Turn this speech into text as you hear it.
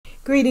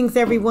Greetings,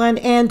 everyone,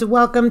 and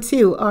welcome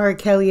to R.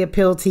 Kelly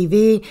Appeal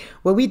TV,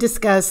 where we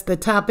discuss the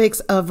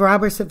topics of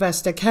Robert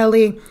Sylvester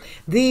Kelly,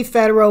 the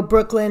federal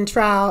Brooklyn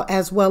trial,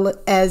 as well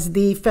as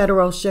the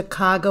federal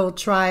Chicago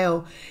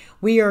trial.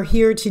 We are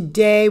here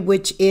today,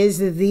 which is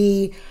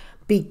the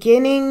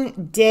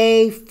beginning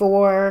day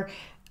for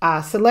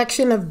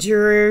selection of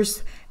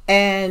jurors,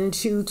 and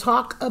to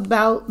talk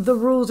about the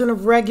rules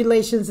and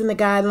regulations and the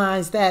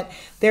guidelines that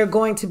they're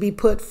going to be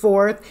put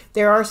forth.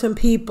 There are some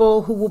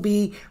people who will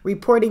be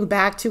reporting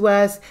back to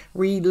us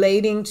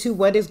relating to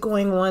what is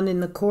going on in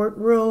the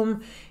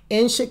courtroom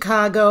in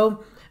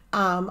Chicago.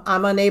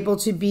 I'm unable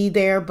to be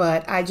there,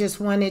 but I just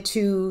wanted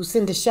to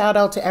send a shout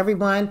out to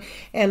everyone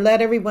and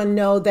let everyone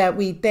know that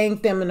we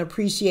thank them and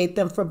appreciate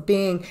them for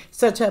being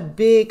such a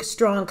big,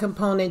 strong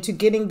component to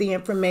getting the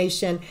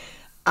information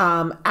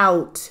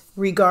out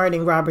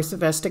regarding Robert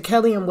Sylvester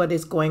Kelly and what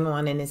is going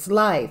on in his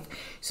life.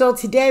 So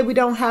today we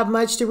don't have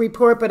much to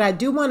report, but I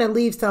do want to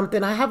leave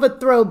something. I have a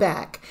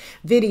throwback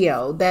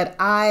video that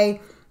I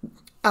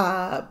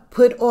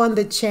put on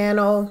the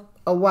channel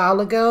a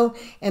while ago,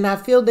 and I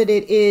feel that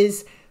it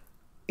is,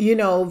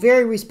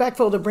 very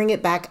respectful to bring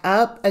it back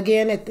up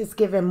again at this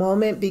given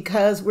moment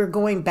because we're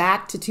going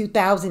back to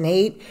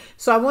 2008.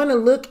 So I want to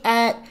look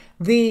at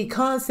the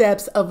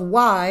concepts of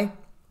why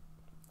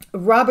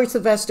Robert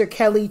Sylvester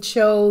Kelly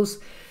chose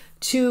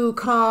to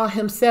call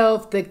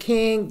himself the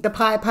king, the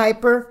Pied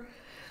Piper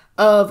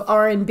of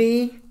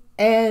R&B.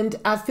 And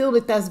I feel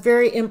that that's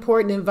very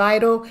important and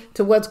vital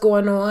to what's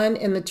going on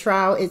in the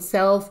trial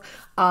itself,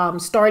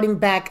 starting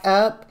back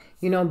up,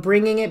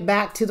 bringing it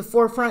back to the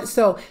forefront.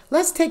 So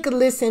let's take a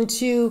listen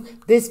to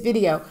this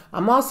video.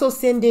 I'm also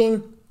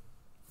sending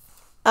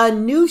a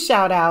new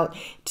shout out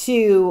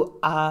to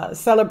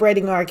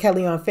Celebrating R.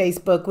 Kelly on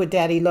Facebook with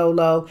Daddy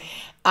Lolo.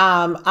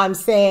 I'm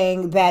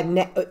saying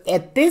that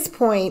at this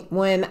point,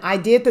 when I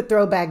did the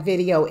throwback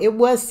video, it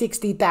was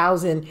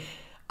 60,000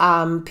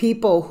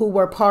 people who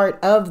were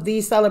part of the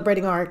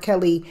Celebrating R.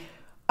 Kelly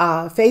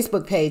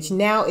Facebook page.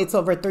 Now it's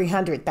over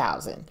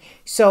 300,000.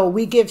 So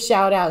we give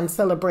shout out and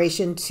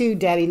celebration to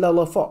Daddy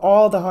Lolo for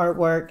all the hard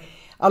work,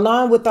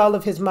 along with all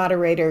of his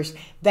moderators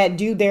that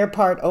do their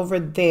part over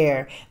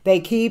there.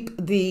 They keep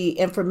the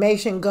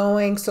information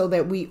going so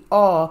that we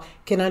all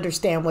can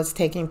understand what's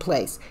taking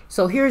place.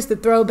 So here's the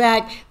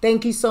throwback.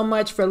 Thank you so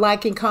much for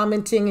liking,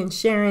 commenting, and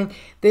sharing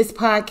this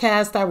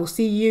podcast. I will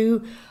see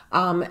you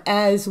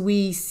as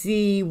we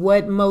see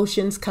what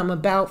motions come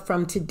about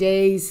from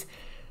today's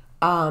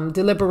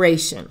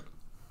deliberation.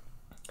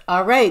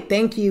 All right,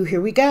 thank you.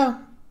 Here we go.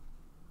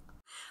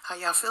 How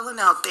y'all feeling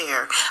out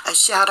there? A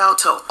shout out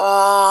to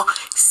all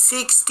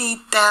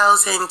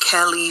 60,000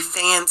 Kelly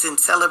fans and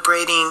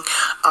Celebrating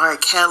R.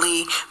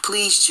 Kelly.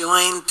 Please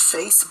join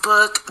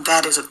Facebook.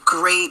 That is a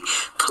great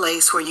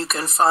place where you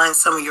can find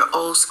some of your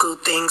old school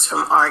things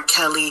from R.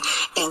 Kelly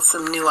and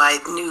some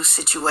new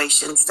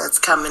situations that's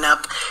coming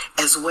up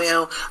as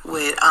well,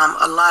 with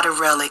a lot of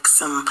relics,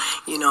 some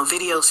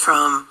videos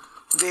from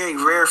very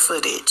rare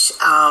footage.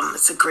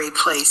 It's a great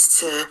place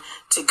to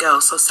go.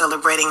 So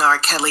Celebrating R.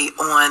 Kelly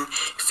on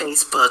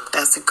Facebook.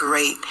 That's a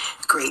great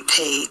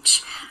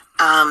page.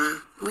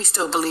 We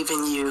still believe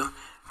in you,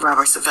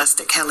 Robert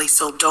Sylvester Kelly.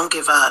 So don't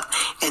give up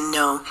and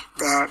know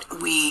that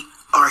we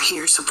are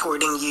here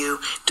supporting you,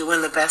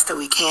 doing the best that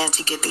we can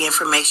to get the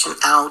information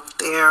out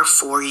there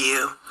for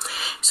you.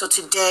 So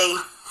today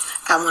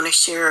I want to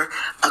share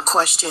a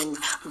question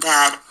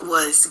that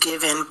was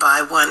given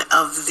by one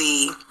of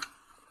the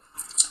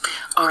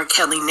R.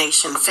 Kelly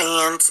Nation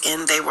fans,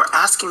 and they were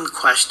asking the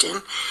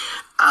question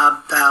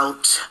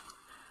about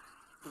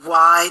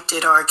why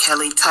did R.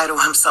 Kelly title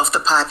himself the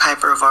Pied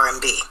Piper of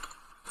R&B.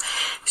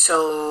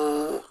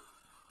 So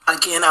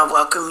again, I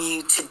welcome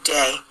you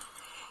today.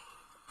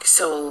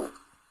 So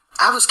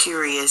I was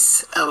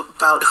curious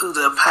about who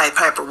the Pied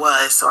Piper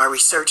was, so I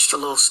researched a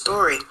little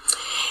story,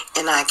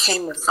 and I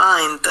came to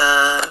find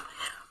the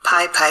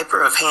Pied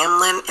Piper of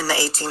Hamelin in the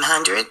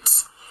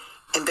 1800s.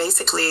 And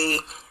basically,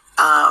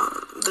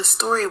 the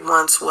story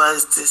once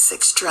was this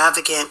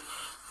extravagant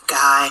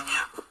guy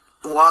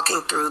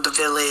walking through the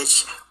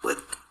village with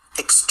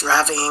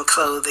extravagant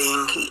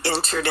clothing. He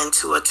entered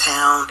into a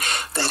town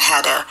that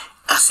had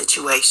a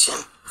situation,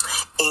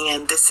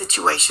 and this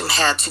situation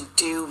had to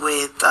do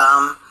with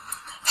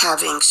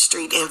having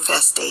street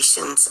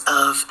infestations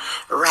of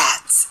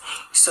rats.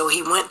 So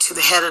he went to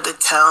the head of the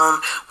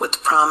town with the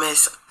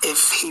promise,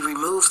 if he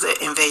removed the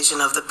invasion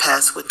of the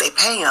pest, would they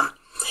pay him?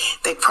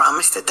 They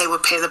promised that they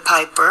would pay the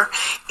piper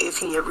if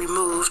he had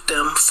removed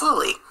them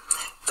fully.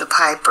 The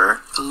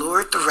piper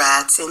lured the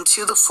rats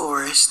into the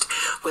forest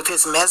with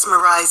his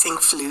mesmerizing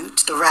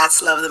flute. The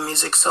rats loved the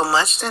music so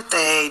much that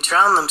they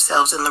drowned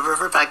themselves in the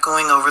river by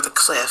going over the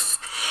cliff.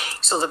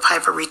 So the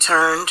piper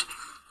returned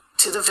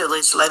to the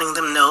village, letting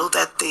them know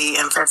that the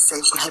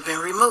infestation had been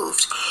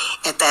removed.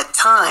 At that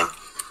time,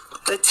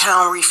 the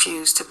town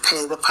refused to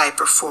pay the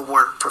piper for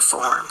work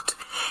performed.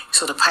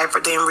 So the piper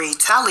then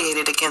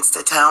retaliated against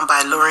the town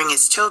by luring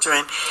his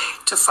children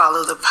to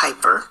follow the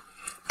piper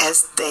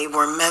as they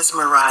were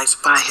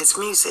mesmerized by his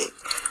music.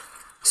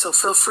 So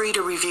feel free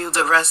to review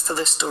the rest of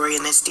the story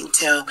in its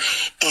detail,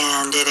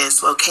 and it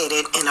is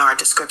located in our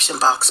description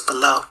box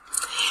below.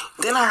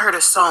 Then I heard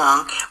a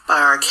song by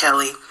R.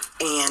 Kelly,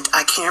 and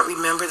I can't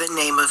remember the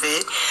name of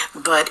it,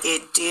 but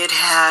it did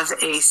have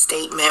a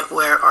statement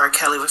where R.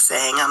 Kelly was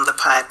saying, "I'm the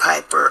Pied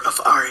Piper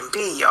of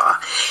R&B, y'all."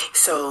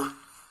 So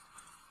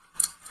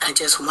I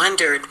just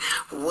wondered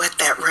what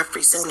that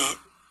represented.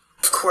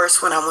 Of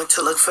course, when I went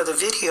to look for the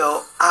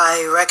video,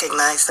 I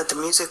recognized that the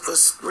music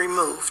was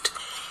removed.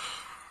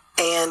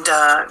 And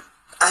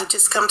I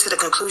just come to the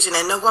conclusion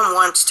that no one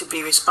wants to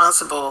be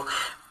responsible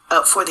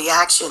for the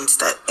actions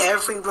that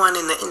everyone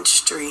in the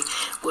industry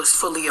was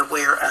fully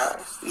aware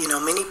of. You know,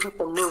 many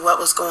people knew what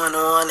was going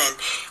on and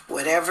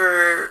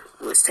whatever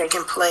was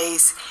taking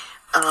place.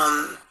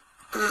 And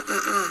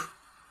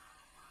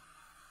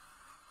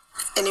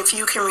if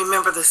you can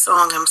remember the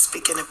song I'm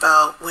speaking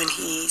about, when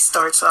he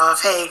starts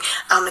off, "Hey,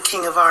 I'm the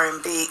king of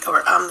R&B,"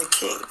 or "I'm the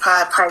king,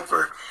 Pied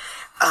Piper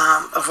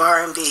of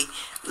R&B,"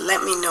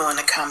 let me know in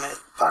the comment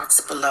box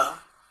below.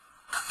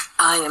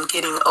 I am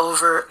getting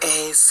over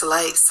a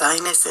slight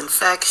sinus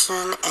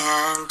infection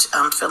and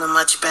I'm feeling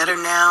much better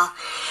now,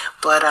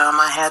 but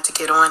I had to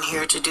get on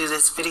here to do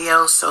this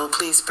video, so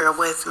please bear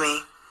with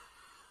me.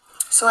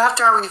 So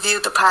after I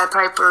reviewed the Pied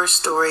Piper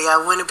story, I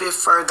went a bit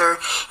further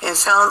and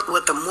found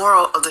what the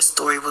moral of the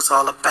story was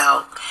all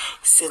about.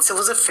 Since it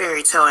was a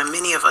fairy tale, and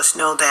many of us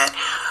know that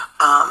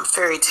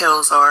fairy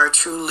tales are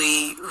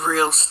truly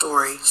real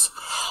stories,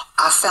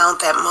 I found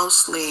that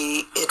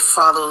mostly it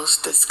follows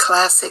this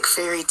classic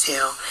fairy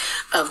tale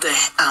of the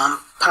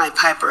Pied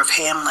Piper of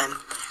Hamelin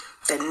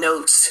that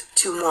notes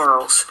two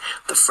morals.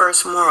 The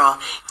first moral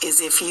is,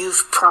 if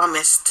you've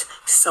promised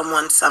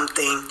someone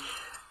something,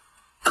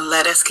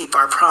 let us keep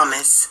our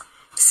promise.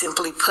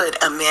 Simply put,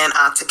 a man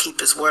ought to keep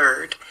his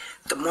word.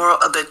 The moral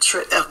of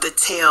the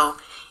tale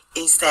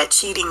is that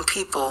cheating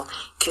people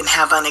can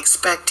have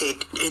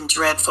unexpected and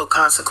dreadful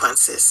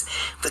consequences.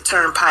 The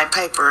term Pied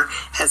Piper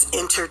has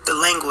entered the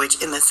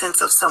language in the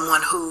sense of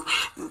someone who,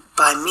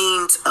 by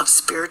means of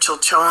spiritual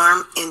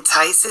charm,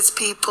 entices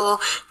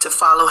people to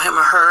follow him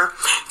or her,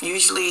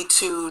 usually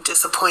to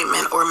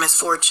disappointment or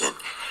misfortune.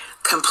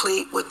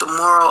 Complete with the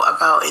moral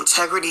about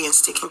integrity and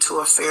sticking to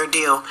a fair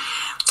deal,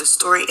 the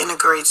story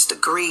integrates the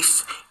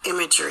grief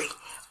imagery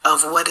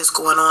of what is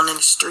going on in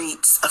the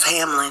streets of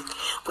Hamelin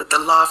with the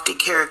lofty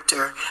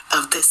character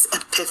of this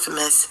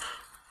epiphanious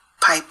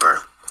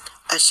piper.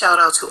 A shout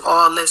out to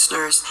all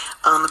listeners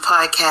on the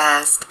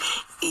podcast: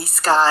 E.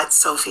 Scott,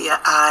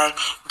 Sophia I,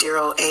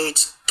 Daryl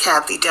H,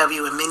 Kathy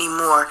W, and many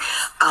more.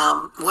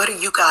 What do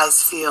you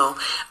guys feel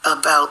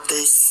about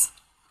this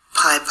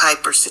Pied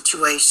Piper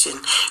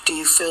situation? Do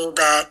you feel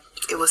that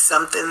it was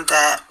something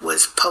that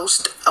was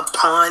posed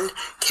upon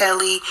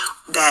Kelly,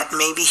 that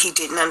maybe he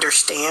didn't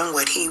understand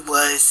what he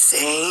was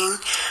saying?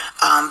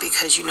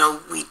 Because, you know,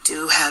 we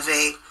do have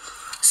a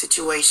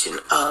situation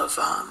of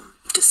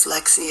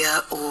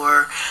dyslexia,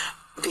 or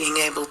being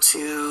able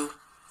to,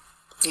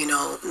 you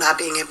know, not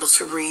being able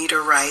to read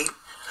or write.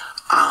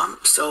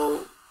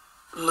 So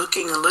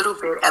looking a little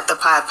bit at the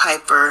Pied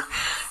Piper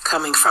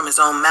coming from his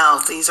own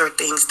mouth, these are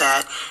things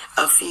that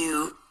a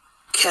few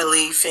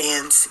Kelly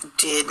fans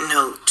did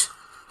note.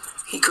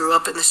 He grew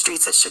up in the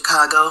streets of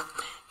Chicago.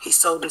 He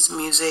sold his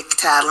music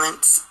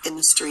talents in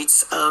the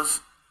streets of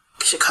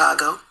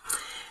Chicago.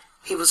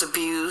 He was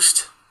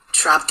abused,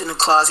 trapped in a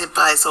closet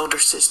by his older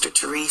sister,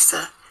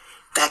 Teresa.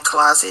 That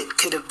closet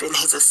could have been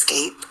his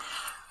escape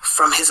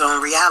from his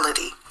own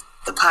reality.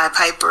 The Pied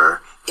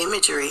Piper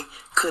imagery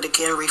could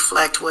again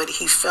reflect what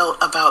he felt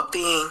about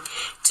being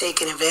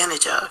taken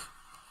advantage of.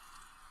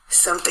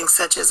 Something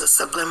such as a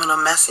subliminal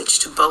message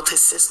to both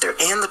his sister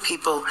and the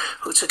people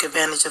who took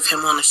advantage of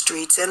him on the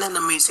streets and in the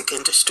music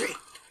industry.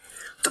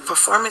 The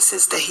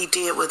performances that he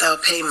did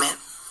without payment.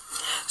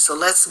 So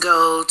let's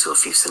go to a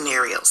few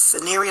scenarios.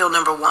 Scenario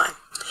number one.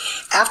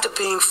 After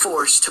being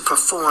forced to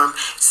perform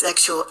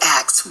sexual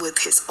acts with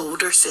his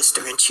older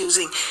sister and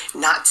choosing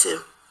not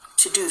to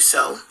do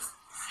so,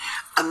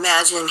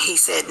 imagine he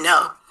said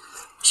no.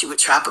 She would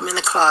trap him in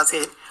the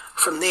closet.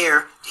 From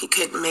there, he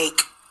could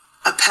make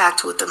a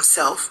pact with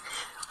himself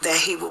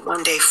that he would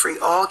one day free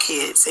all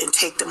kids and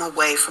take them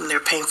away from their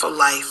painful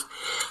life,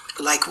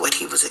 like what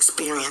he was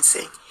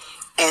experiencing.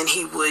 And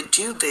he would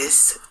do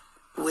this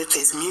with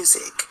his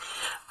music.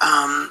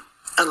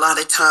 A lot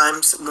of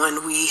times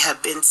when we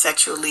have been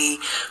sexually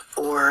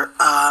or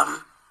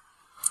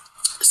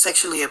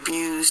sexually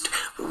abused,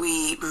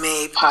 we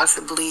may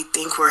possibly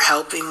think we're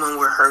helping when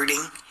we're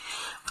hurting.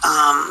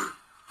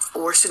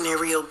 Or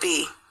scenario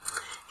B,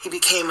 he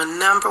became a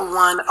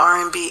 #1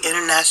 R&B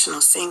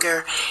international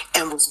singer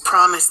and was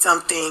promised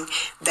something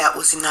that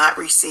was not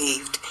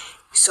received.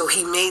 So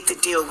he made the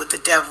deal with the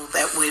devil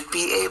that would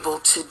be able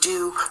to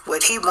do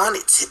what he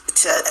wanted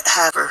to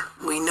have her.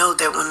 We know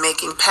that when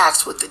making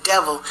pacts with the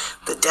devil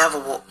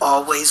will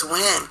always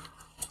win.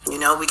 You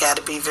know, we got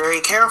to be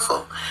very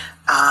careful.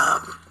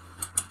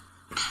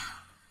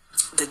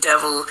 The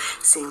devil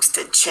seems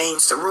to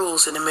change the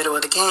rules in the middle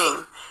of the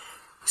game.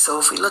 So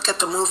if we look at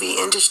the movie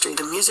industry,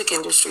 the music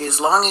industry, as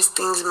long as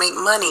things make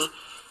money,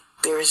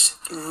 There's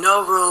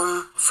no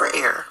room for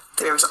error.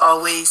 There's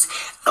always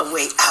a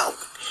way out.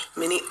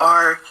 Many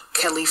R.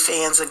 Kelly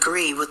fans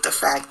agree with the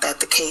fact that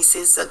the case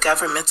is a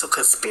governmental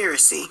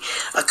conspiracy,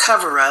 a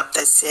cover-up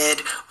that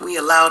said we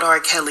allowed R.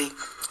 Kelly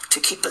to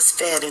keep us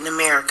fed in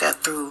America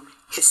through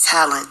his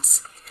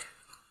talents.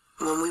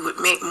 When we would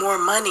make more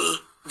money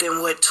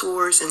than what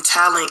tours and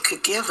talent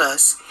could give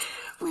us,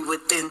 we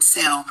would then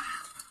sell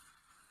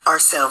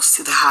ourselves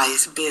to the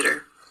highest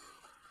bidder.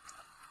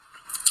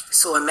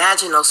 So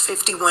imagine those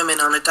 50 women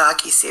on a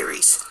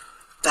docuseries.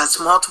 That's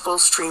multiple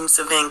streams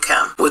of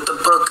income with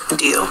a book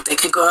deal. They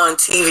could go on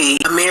TV,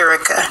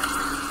 America,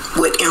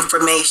 with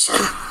information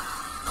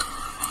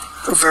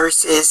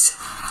versus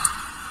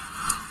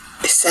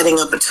setting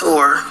up a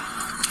tour,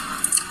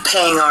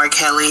 paying R.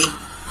 Kelly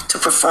to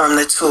perform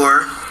the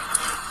tour,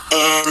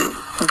 and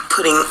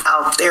putting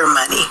out their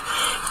money.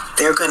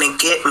 They're going to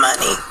get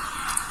money.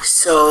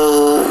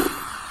 So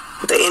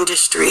the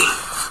industry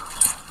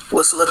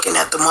was looking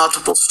at the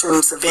multiple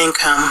streams of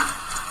income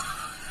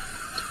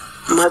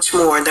much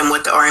more than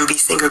what the R&B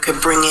singer could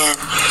bring in,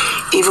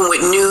 even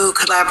with new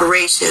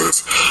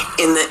collaborations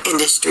in the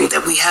industry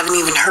that we haven't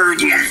even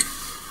heard yet.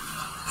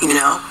 You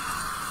know,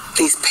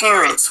 these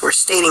parents were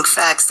stating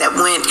facts that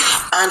went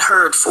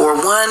unheard for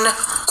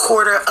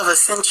 1/4 of a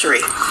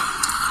century.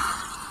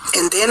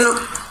 And then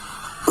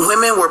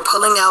women were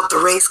pulling out the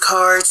race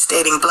cards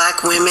stating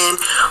black women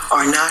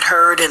are not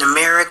heard in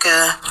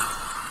America.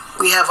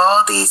 We have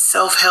all these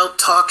self-help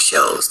talk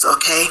shows,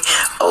 okay?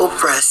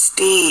 Oprah,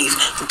 Steve,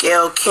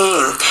 Gayle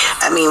King.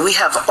 I mean, we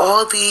have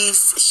all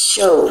these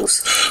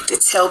shows to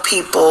tell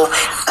people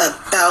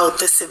about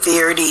the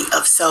severity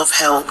of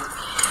self-help.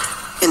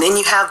 And then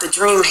you have the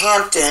Dream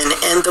Hampton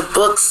and the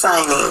book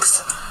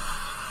signings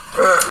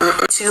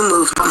to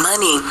move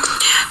money.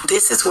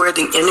 This is where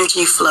the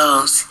energy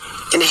flows,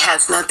 and it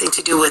has nothing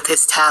to do with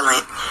his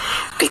talent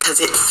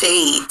because it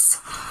fades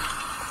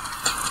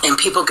and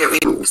people get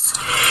reviews.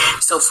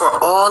 So for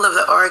all of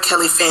the R.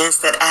 Kelly fans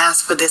that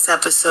asked for this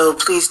episode,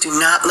 please do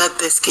not let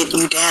this get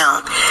you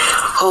down.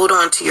 Hold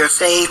on to your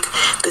faith.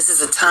 This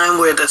is a time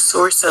where the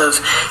source of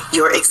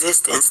your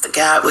existence, the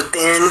God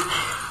within,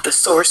 the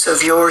source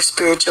of your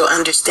spiritual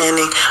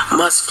understanding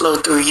must flow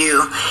through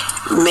you.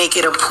 Make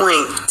it a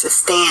point to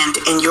stand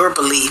in your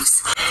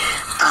beliefs.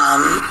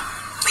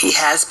 He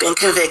has been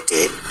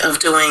convicted of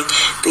doing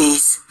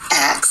these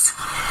acts.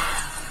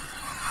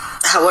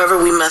 However,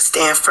 we must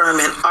stand firm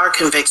in our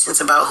convictions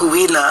about who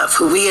we love,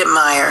 who we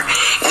admire,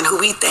 and who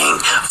we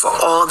thank for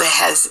all that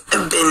has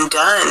been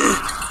done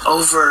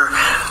over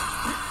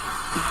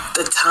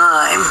the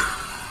time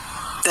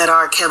that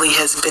R. Kelly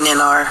has been in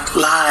our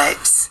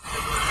lives.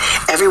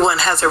 Everyone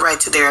has a right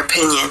to their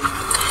opinion,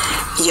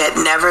 yet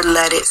never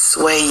let it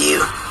sway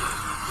you.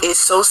 It's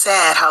so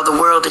sad how the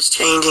world is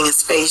changing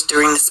its face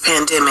during this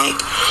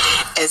pandemic,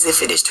 as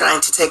if it is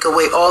trying to take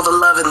away all the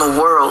love in the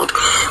world,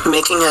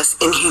 making us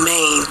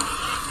inhumane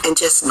and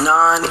just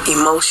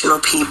non-emotional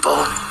people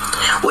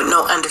with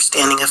no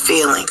understanding of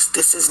feelings.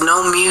 This is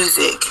no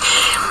music.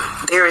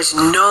 There is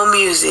no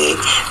music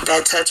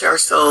that touch our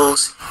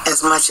souls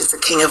as much as the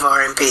king of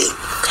R&B.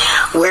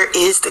 Where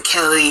is the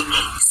Kelly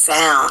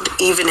sound,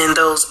 even in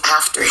those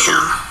after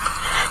him?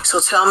 So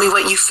tell me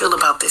what you feel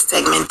about this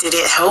segment. Did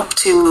it help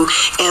to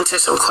answer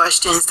some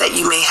questions that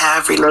you may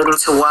have relating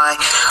to why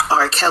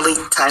R. Kelly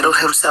titled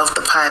himself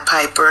the Pied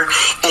Piper?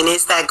 And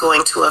is that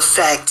going to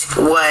affect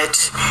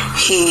what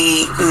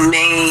he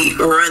may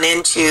run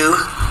into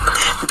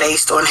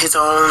based on his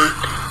own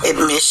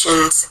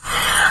admissions?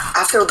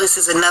 I feel this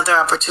is another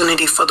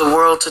opportunity for the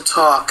world to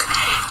talk,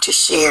 to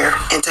share,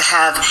 and to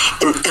have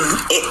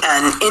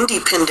an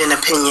independent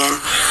opinion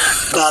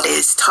that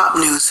is top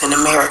news in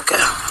America.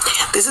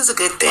 This is a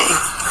good thing.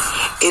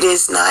 It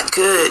is not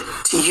good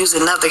to use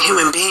another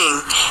human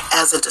being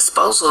as a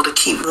disposal to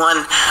keep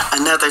one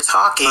another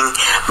talking,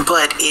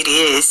 but it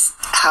is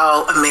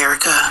how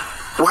America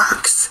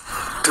works,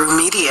 through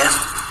media.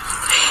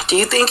 Do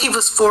you think he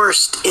was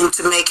forced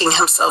into making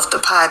himself the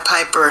Pied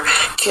Piper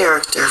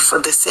character for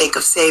the sake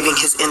of saving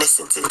his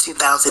innocence in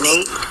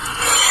 2008?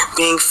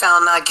 Being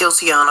found not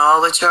guilty on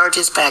all the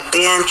charges back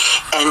then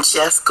and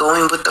just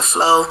going with the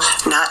flow,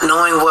 not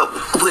knowing what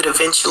would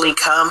eventually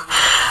come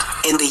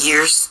in the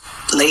years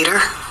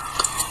later?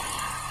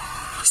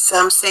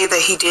 Some say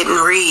that he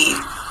didn't read.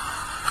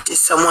 Did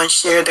someone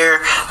share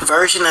their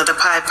version of the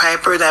Pied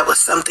Piper that was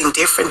something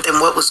different than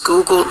what was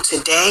Googled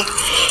today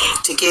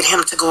to get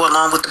him to go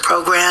along with the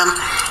program,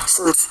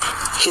 since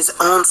his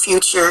own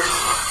future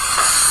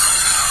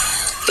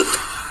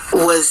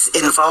was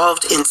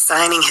involved in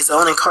signing his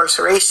own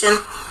incarceration?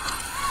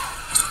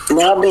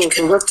 Now being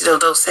convicted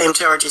of those same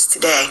charges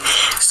today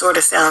sort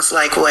of sounds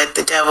like what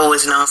the devil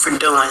is known for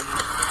doing.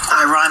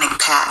 Ironic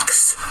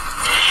pacts.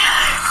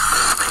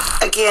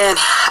 Again,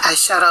 I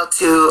shout out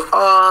to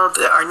all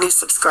our new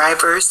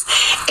subscribers,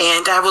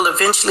 and I will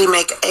eventually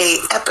make a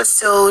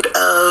episode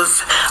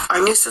of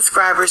our new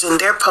subscribers and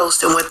their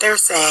post and what they're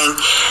saying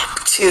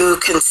to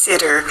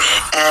consider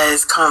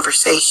as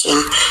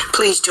conversation.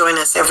 Please join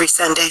us every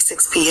Sunday,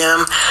 6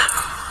 p.m.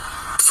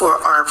 for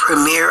our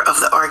premiere of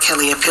the R.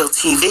 Kelly Appeal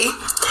TV.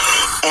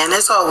 And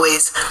as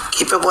always,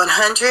 keep it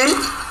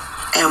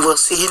 100, and we'll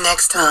see you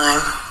next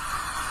time.